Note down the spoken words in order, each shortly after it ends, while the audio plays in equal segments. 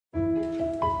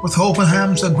With open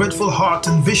hands, a grateful heart,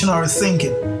 and visionary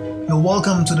thinking, you're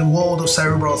welcome to the world of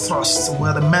cerebral thrust,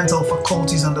 where the mental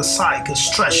faculties and the psyche are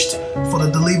stretched for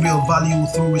the delivery of value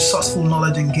through resourceful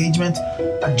knowledge engagement,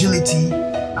 agility,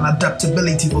 and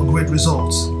adaptability for great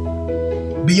results.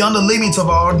 Beyond the limits of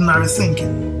our ordinary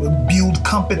thinking, we build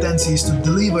competencies to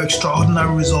deliver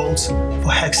extraordinary results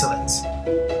for excellence.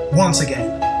 Once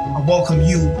again, I welcome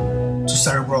you to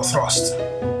Cerebral Thrust.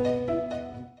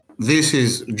 This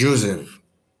is Joseph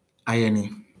Ayeni.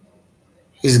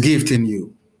 His gift in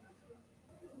you.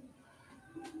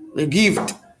 The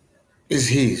gift is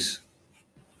his,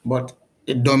 but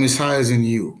it domiciles in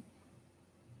you.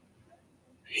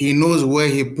 He knows where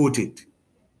he put it.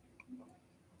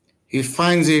 He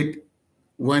finds it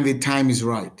when the time is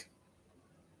right.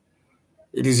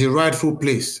 It is a rightful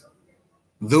place,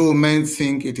 though men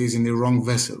think it is in the wrong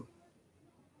vessel.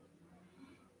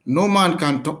 No man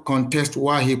can contest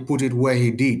why he put it where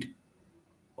he did,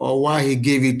 or why he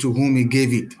gave it to whom he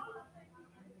gave it.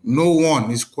 No one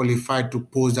is qualified to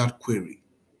pose that query.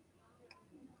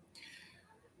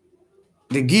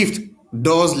 The gift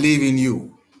does live in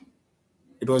you.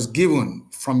 It was given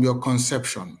from your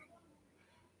conception.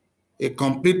 A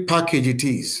complete package it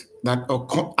is that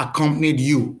accompanied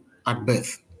you at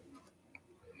birth.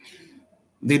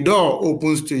 The door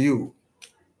opens to you,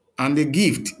 and the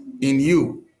gift in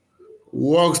you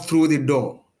walks through the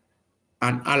door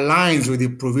and aligns with the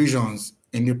provisions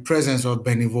in the presence of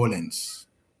benevolence.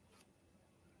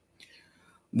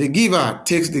 The giver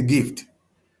takes the gift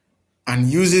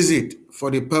and uses it for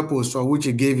the purpose for which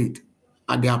he gave it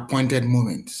at the appointed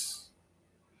moments.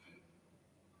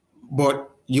 But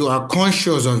you are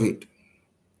conscious of it,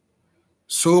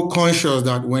 so conscious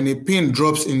that when a pin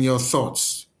drops in your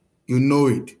thoughts, you know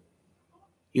it.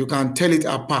 You can tell it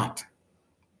apart.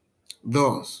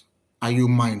 Thus are you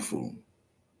mindful.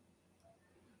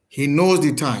 He knows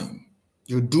the time.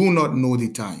 You do not know the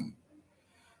time.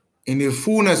 In the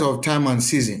fullness of time and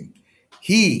season,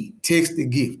 he takes the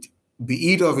gift,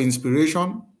 be it of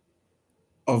inspiration,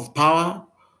 of power,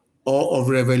 or of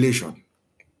revelation.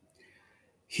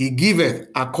 He giveth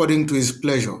according to his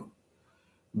pleasure,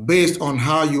 based on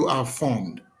how you are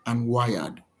formed and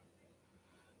wired.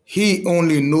 He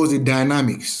only knows the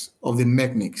dynamics of the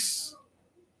mechanics.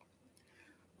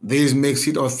 This makes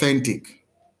it authentic.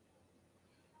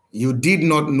 You did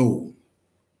not know.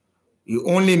 You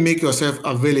only make yourself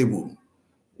available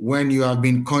when you have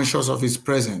been conscious of his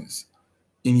presence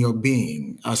in your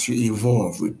being as you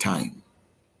evolve with time.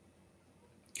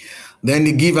 Then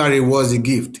the giver rewards the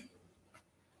gift.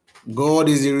 God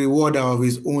is the rewarder of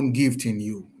his own gift in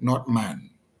you, not man.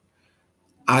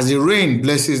 As the rain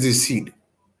blesses the seed,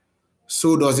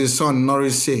 so does the sun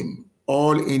nourish same,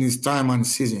 all in its time and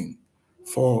season,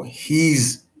 for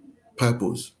his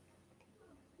purpose.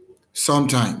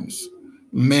 Sometimes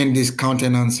men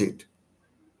discountenance it,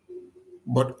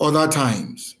 but other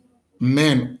times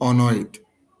men honor it.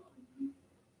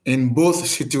 In both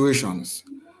situations,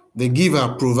 the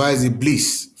giver provides the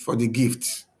bliss, for the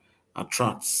gift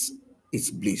attracts its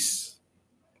bliss.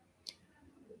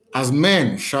 As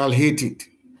men shall hate it,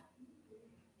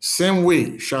 same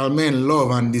way shall men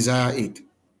love and desire it.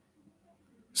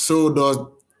 So does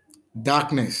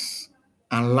darkness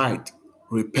and light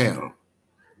repel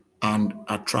and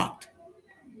attract.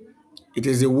 It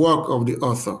is the work of the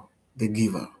author, the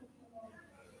giver.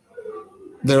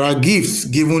 There are gifts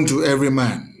given to every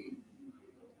man,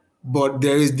 but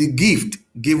there is the gift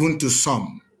given to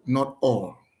some, not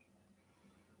all.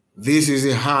 This is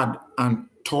a hard and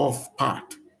tough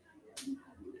part.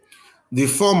 The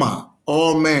former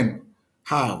all men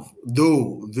have,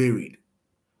 though varied,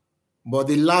 but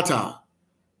the latter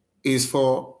is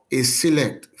for a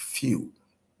select few.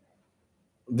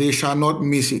 They shall not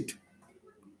miss it.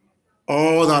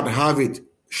 All that have it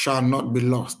shall not be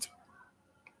lost.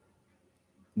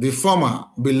 The former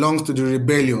belongs to the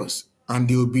rebellious and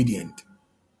the obedient.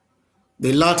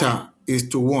 The latter is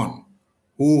to one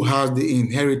who has the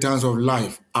inheritance of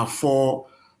life afore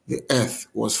the earth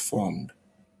was formed.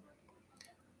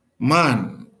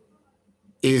 Man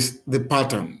is the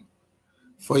pattern,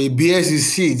 for he bears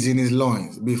his seeds in his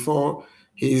loins before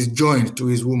he is joined to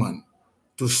his woman,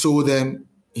 to sow them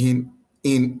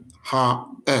in her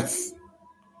earth.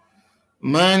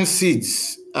 Man's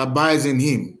seeds abides in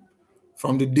him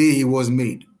from the day he was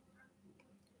made.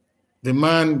 The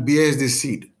man bears the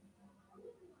seed.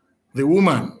 The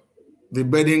woman, the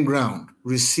bedding ground,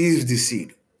 receives the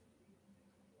seed.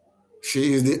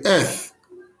 She is the earth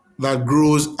that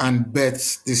grows and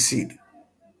births the seed.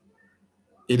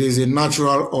 It is a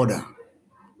natural order.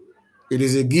 It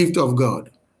is a gift of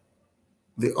God,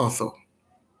 the author.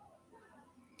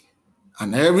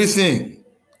 And everything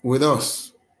with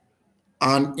us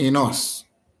and in us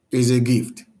is a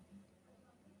gift.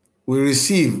 We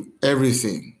receive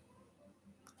everything.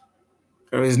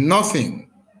 There is nothing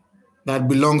that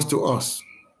belongs to us.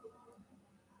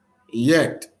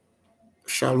 Yet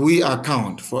shall we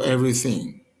account for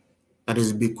everything that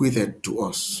is bequeathed to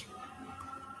us.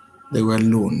 They were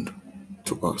loaned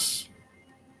to us.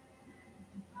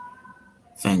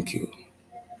 Thank you.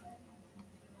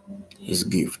 His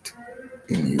gift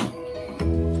in you.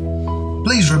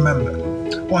 Please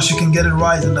remember, once you can get it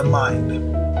right in the mind,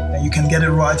 and you can get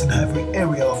it right in every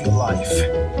area of your life,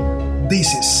 this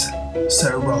is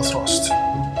Cerebral Thrust.